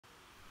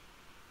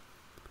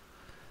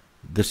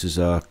This is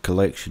a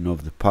collection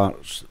of the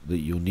parts that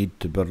you'll need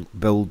to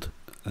build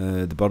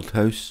the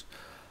birdhouse,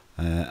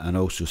 and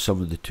also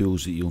some of the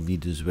tools that you'll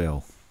need as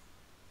well.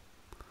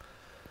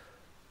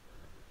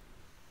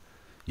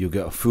 You'll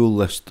get a full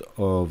list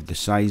of the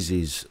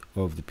sizes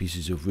of the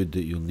pieces of wood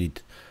that you'll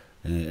need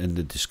in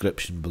the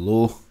description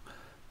below,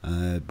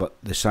 but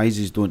the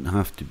sizes don't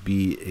have to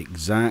be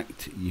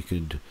exact. You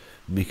could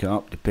make it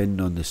up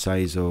depending on the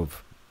size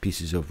of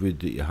pieces of wood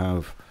that you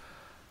have.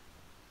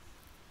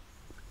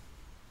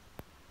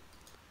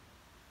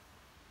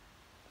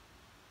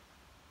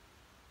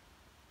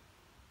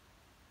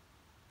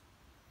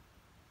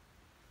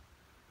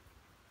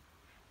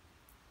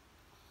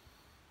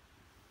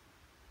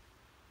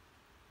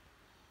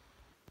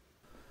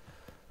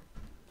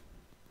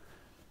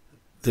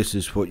 This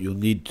is what you'll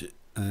need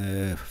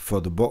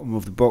for the bottom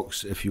of the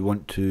box if you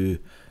want to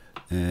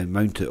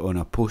mount it on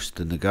a post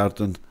in the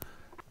garden.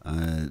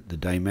 The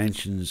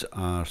dimensions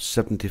are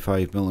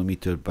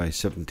 75mm by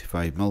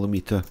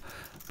 75mm,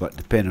 but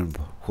depending on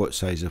what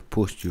size of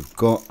post you've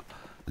got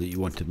that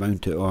you want to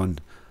mount it on,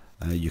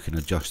 you can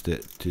adjust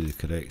it to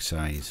the correct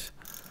size.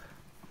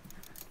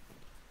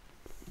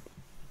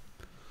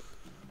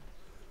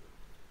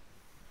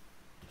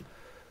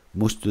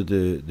 Most of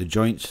the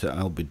joints that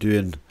I'll be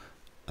doing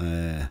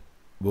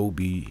will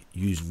be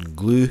using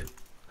glue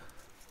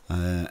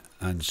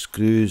and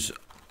screws,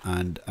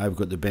 and I've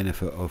got the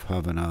benefit of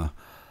having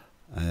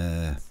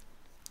an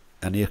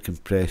air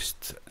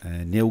compressed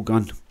nail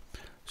gun,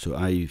 so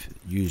I've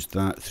used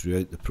that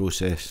throughout the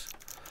process,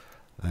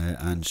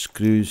 and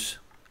screws.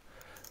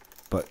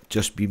 But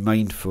just be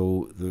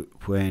mindful that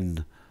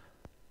when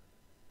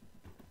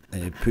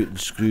putting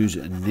screws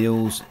and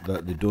nails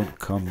that they don't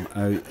come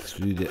out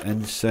through the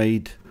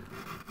inside,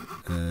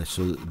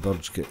 so that the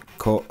birds get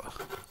caught.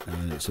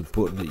 It's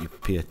important that you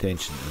pay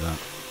attention to that.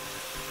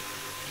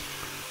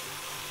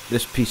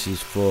 This piece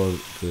is for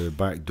the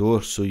back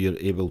door, so you're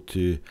able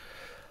to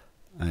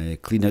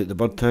clean out the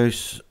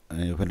birdhouse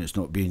when it's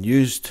not being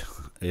used,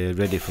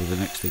 ready for the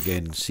next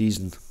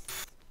season.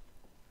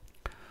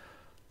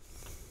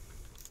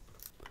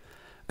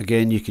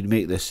 Again, you can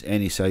make this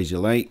any size you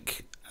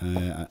like,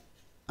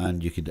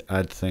 and you could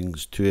add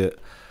things to it,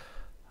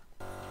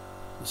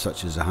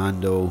 such as a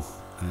handle,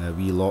 a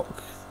wee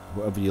lock,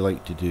 whatever you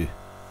like to do.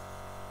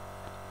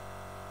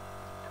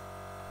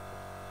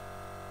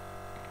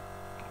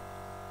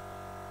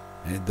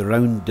 The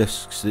round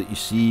discs that you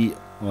see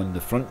on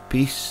the front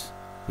piece,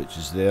 which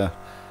is there,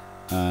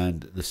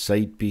 and the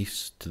side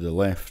piece to the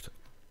left,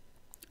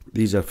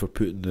 these are for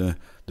putting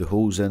the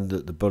holes in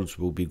that the birds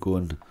will be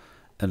going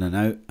in and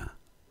out.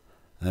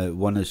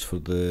 One is for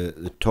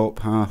the top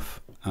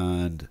half,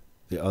 and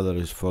the other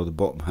is for the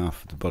bottom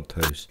half of the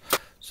birdhouse.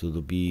 So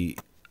there'll be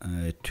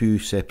two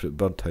separate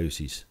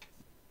birdhouses.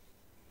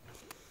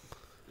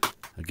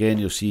 Again,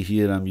 you'll see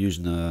here I'm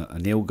using a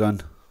nail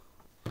gun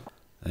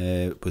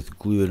with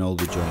glue in all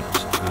the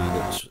joints,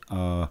 and it's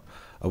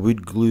a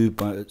wood glue,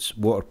 but it's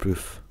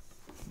waterproof.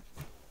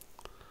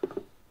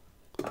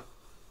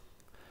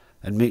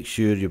 And make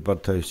sure your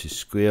birdhouse is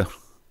square.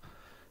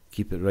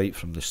 Keep it right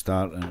from the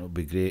start and it'll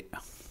be great.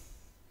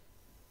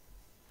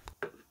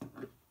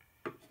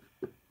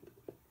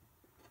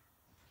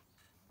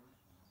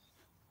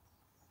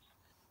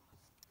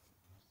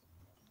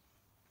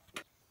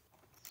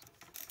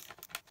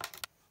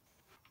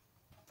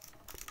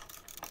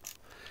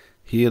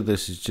 Here,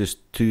 this is just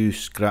two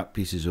scrap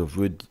pieces of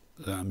wood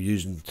that I'm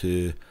using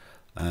to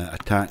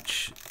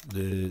attach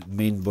the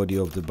main body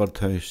of the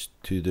birdhouse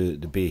to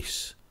the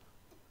base.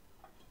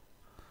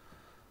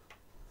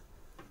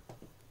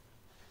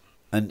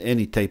 And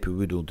any type of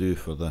wood will do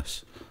for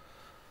this.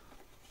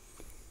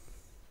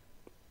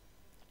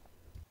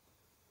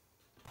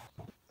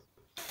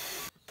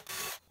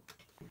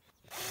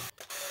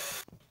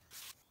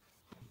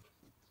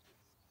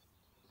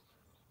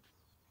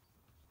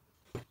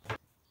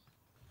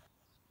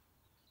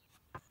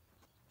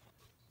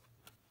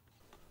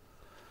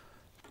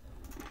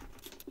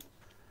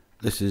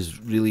 This is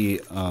really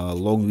a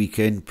long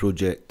weekend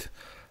project,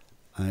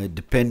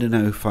 depending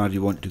on how far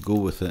you want to go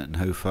with it and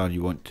how far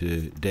you want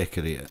to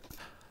decorate it.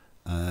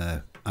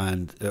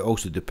 And it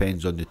also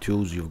depends on the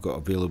tools you've got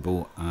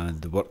available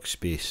and the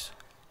workspace.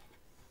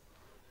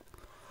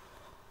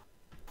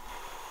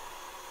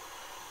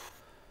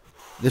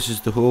 This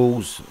is the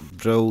holes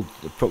drilled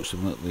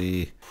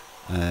approximately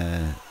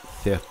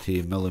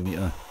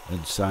 30mm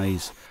in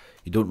size.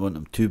 You don't want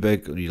them too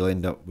big or you'll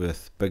end up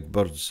with big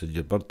birds in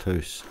your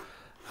birdhouse,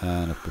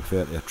 and I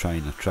prefer to try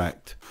and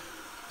attract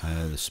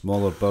the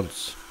smaller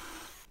birds.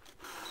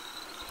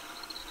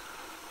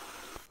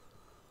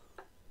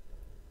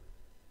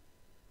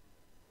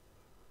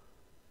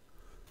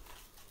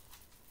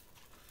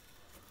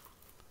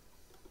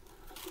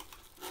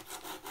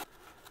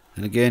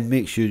 And again,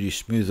 make sure you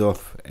smooth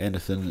off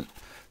anything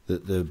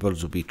that the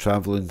birds will be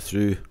travelling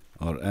through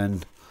or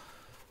in.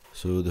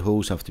 So the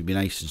holes have to be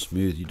nice and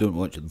smooth. You don't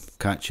want them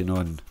catching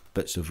on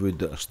bits of wood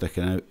that are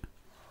sticking out.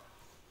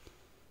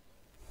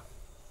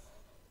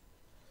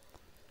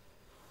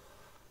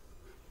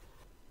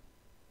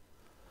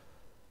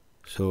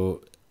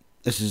 So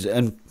this is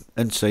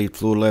inside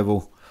floor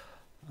level,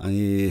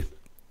 and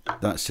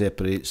that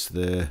separates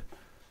the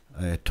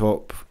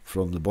top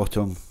from the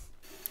bottom,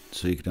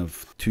 so you can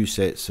have 2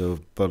 sets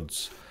of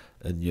birds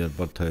in your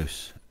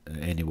birdhouse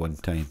at any one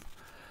time.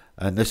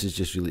 And this is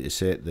just really to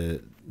set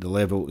the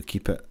level, to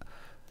keep it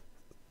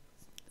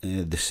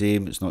the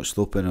same, it's not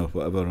sloping or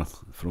whatever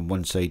from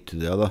one side to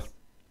the other.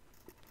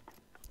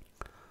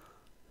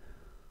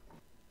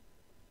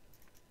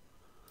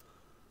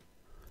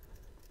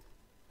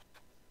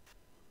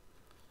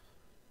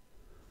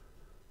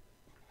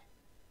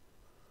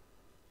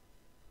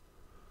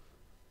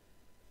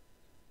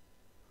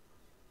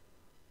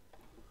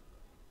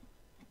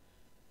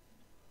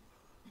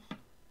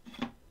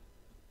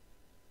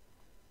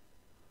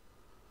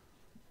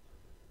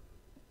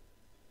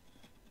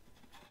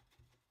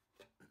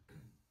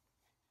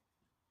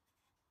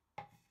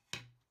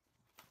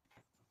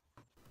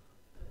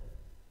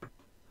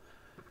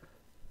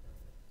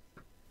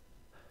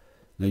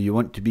 Now you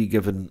want to be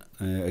given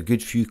a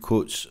good few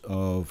coats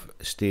of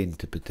stain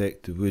to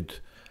protect the wood,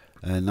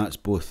 and that's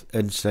both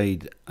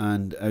inside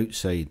and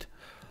outside.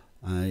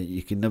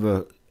 You can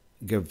never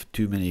give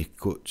too many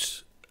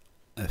coats.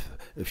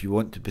 If you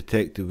want to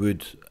protect the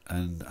wood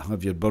and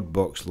have your bird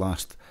box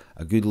last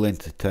a good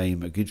length of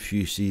time, a good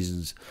few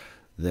seasons,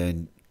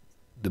 then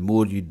the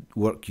more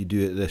work you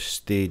do at this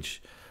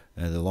stage,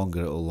 the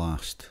longer it will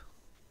last.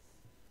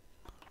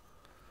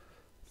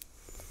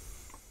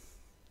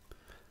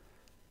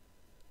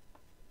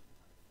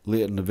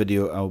 Later in the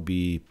video I'll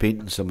be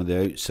painting some of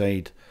the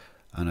outside,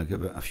 and I'll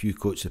give it a few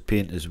coats of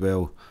paint as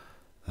well,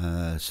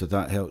 so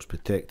that helps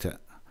protect it.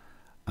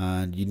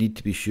 And you need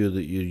to be sure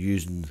that you're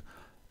using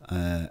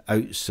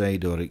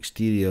outside or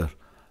exterior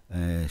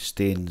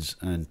stains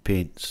and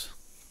paints.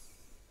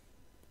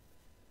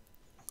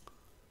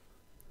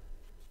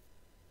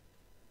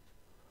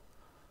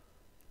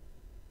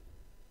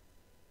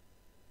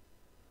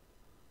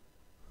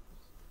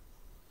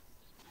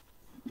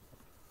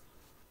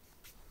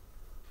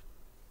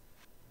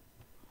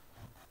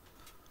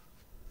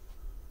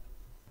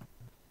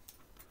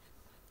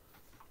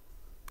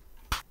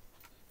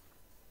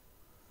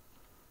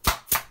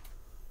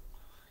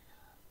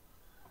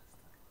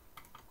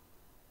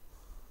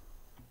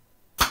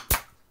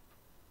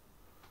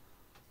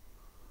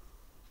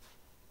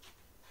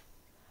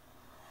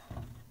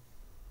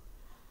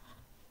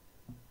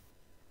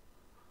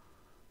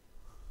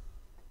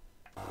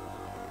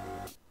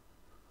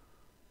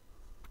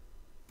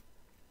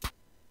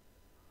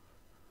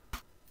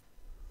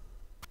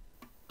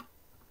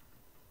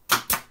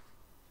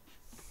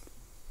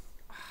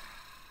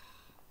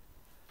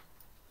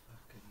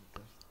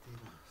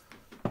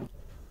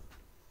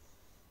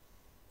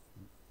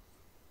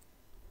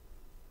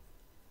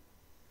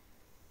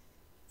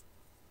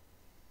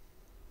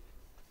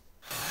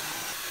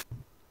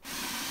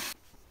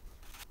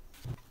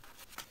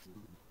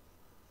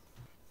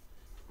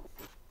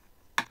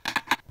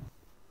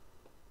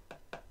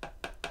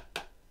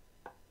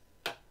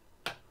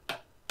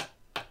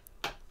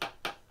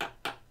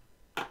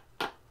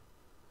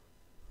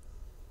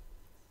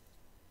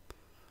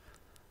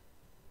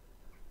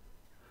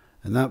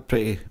 And that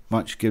pretty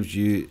much gives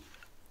you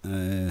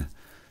the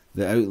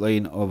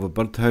outline of a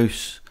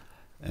birdhouse.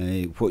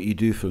 What you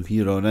do from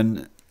here on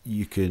in,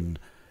 you can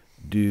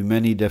do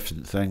many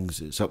different things.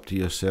 It's up to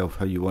yourself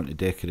how you want to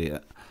decorate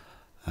it.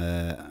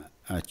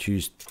 I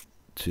choose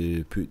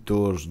to put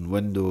doors and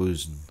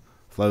windows and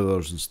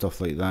flowers and stuff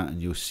like that,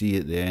 and you'll see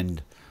at the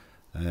end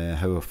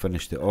how I've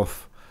finished it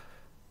off.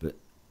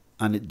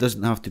 And it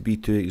doesn't have to be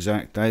too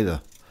exact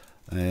either.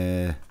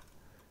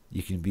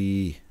 You can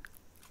be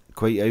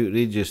quite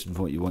outrageous in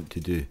what you want to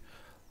do.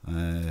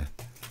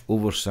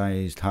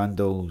 Oversized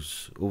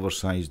handles,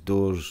 oversized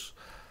doors,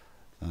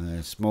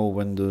 small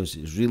windows.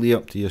 It's really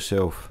up to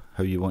yourself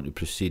how you want to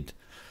proceed.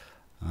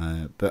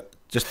 But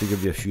just to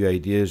give you a few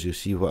ideas, you'll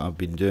see what I've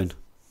been doing.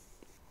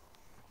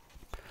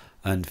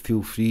 And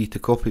feel free to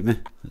copy me,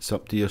 it's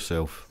up to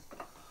yourself.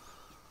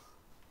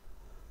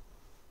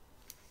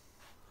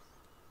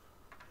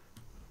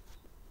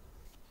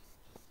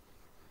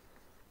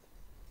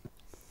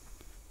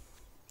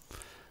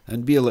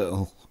 And be a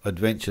little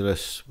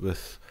adventurous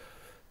with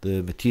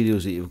the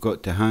materials that you've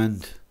got to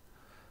hand.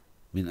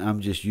 I mean, I'm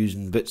just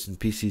using bits and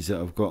pieces that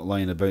I've got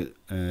lying about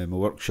my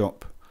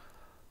workshop.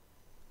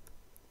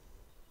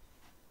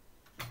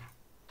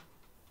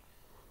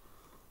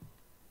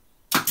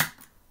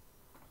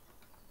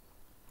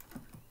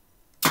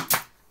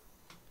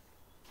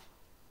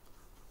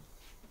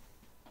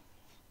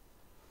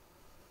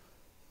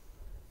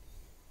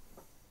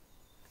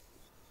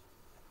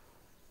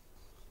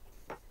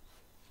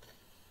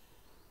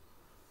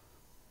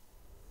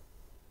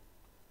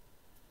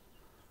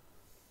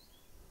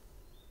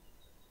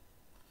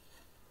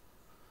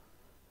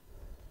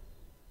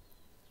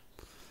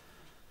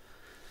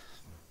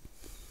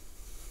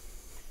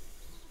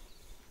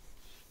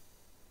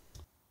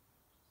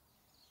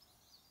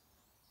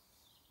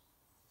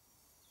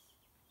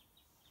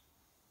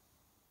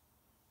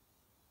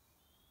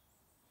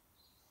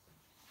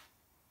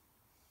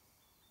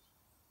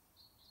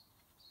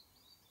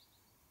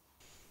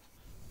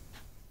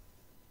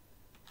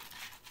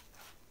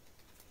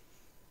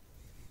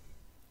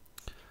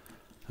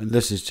 And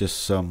this is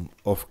just some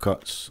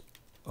offcuts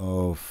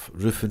of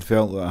roofing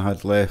felt that I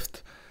had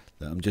left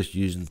that I'm just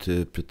using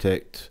to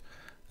protect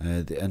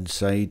the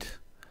inside.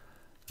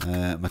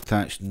 I'm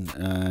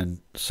attaching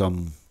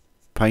some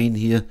pine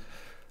here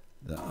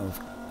that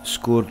I've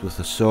scored with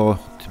a saw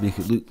to make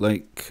it look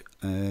like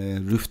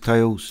roof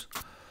tiles.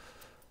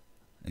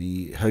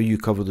 How you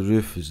cover the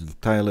roof is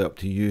entirely up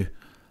to you,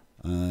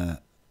 and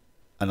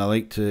I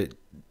like to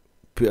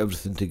put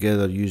everything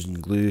together using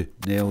glue,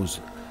 nails.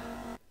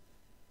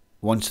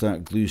 Once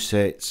that glue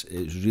sets,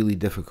 it's really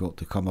difficult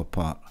to come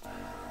apart.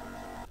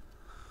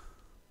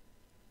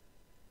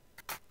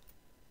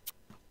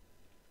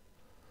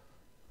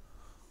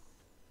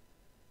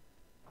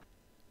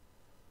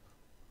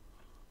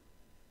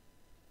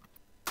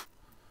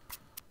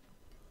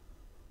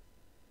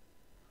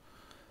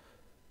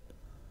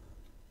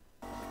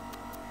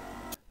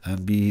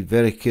 And be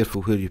very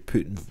careful where you're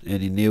putting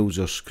any nails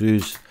or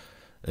screws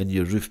in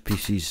your roof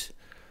pieces.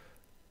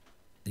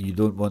 You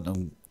don't want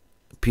them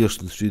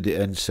piercing through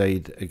the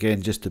inside, again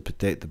just to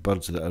protect the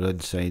birds that are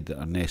inside that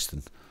are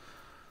nesting.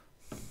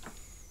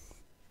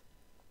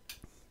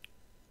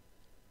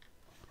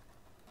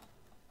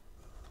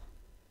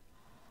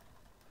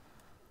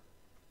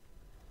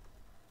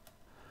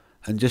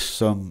 And just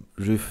some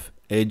roof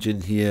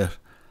edging here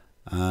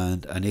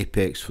and an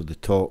apex for the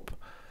top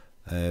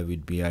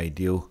would be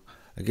ideal.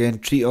 Again,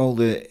 treat all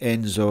the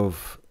ends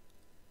of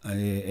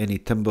any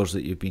timbers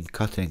that you've been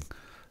cutting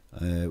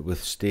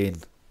with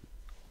stain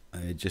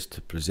just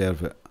to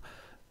preserve it.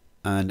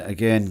 And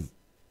again,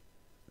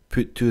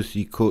 put 2 or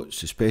 3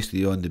 coats,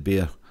 especially on the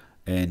bare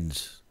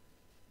ends.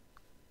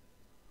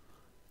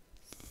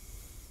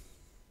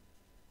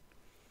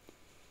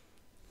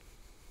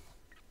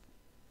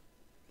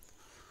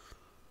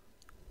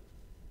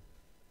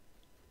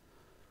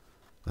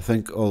 I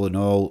think all in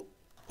all,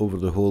 over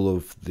the whole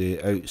of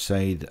the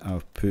outside,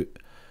 I've put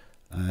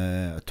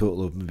a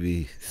total of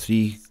maybe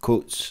 3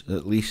 coats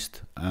at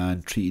least,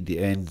 and treated the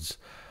ends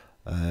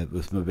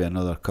with maybe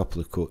another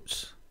couple of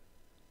coats.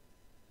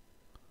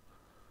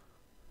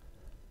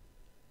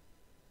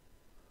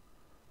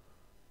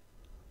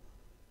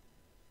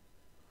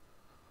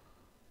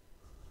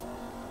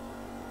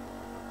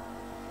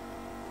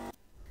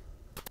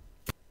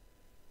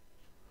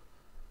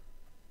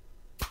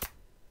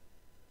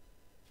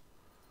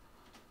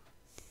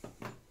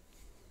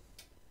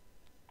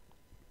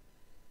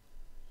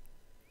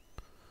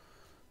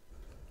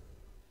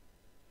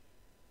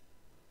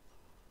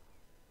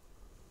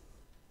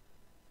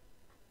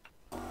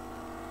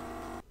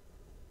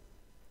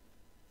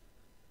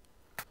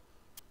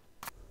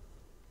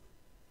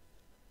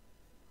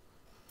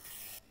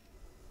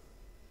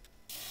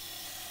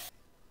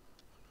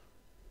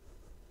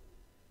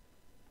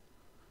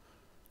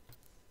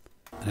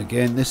 And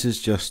again, this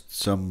is just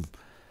some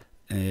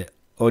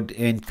odd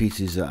end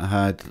pieces that I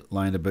had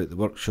lying about the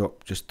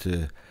workshop, just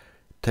to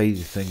tidy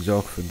things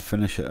off and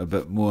finish it a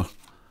bit more.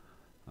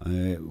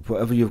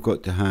 Whatever you've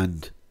got to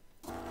hand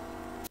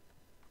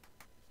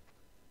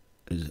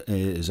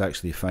is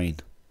actually fine.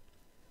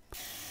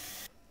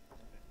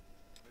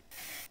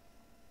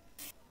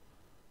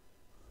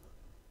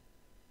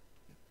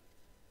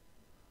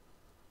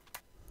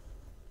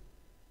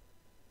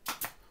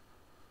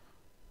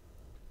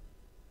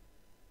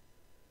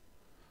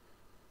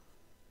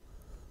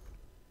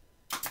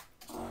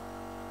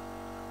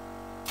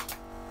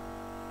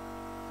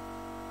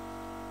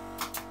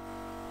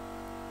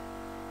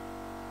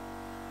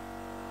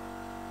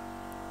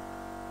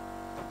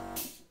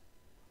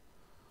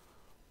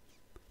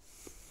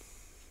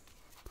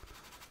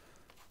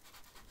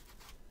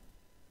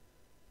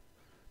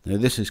 Now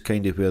this is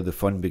kind of where the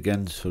fun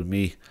begins for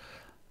me,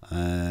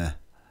 and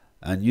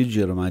use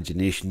your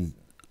imagination.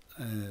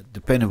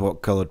 Depending on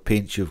what coloured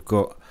paints you've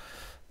got,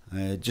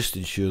 just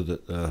ensure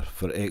that they're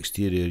for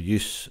exterior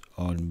use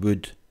on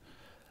wood,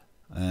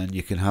 and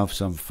you can have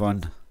some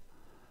fun.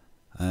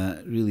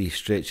 Really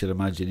stretch your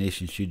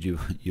imagination should you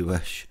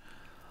wish.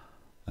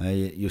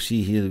 You'll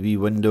see here the wee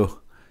window.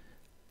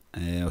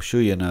 I'll show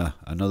you in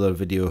another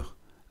video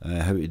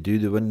how to do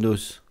the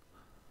windows.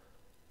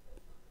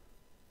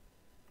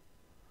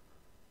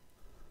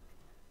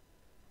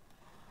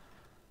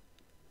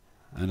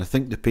 And I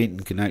think the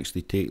painting can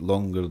actually take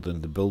longer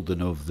than the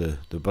building of the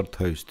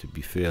birdhouse, to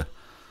be fair.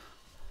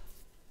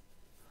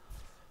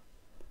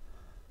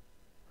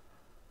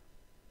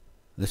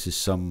 This is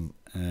some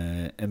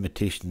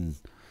imitation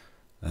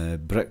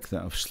brick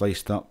that I've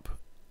sliced up,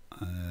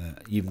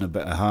 even a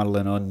bit of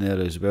harling on there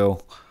as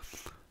well,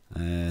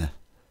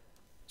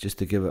 just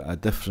to give it a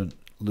different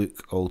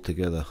look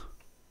altogether.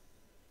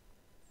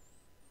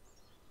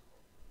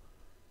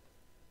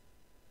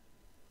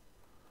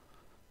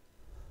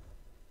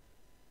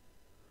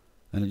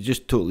 And it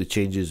just totally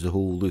changes the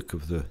whole look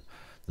of the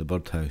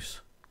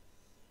birdhouse.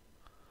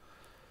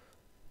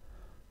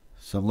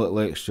 Some little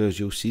extras,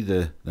 you'll see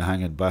the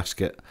hanging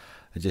basket.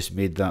 I just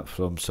made that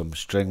from some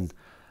string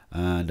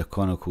and a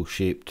conical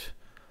shaped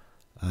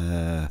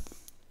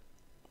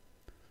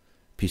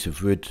piece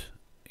of wood.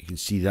 You can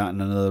see that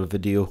in another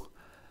video.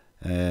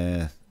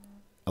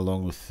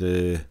 along with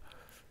the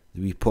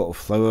wee pot of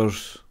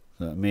flowers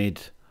that I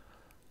made.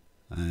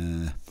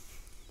 And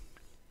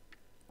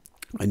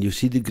you'll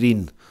see the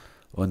green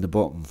on the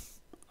bottom.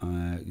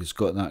 It's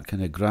got that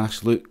kind of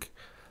grass look.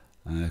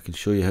 I can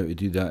show you how to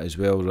do that as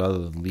well, rather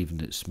than leaving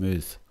it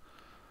smooth.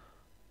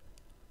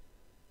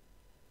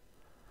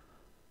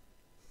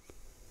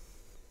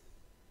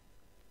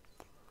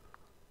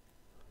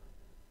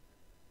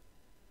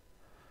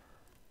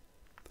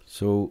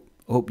 So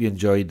hope you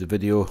enjoyed the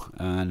video,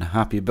 and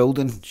happy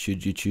building.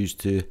 Should you choose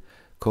to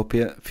copy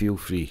it, feel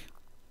free.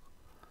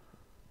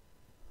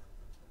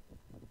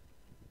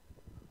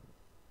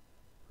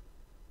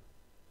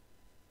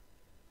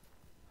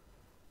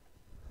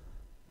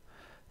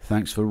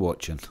 Thanks for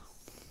watching.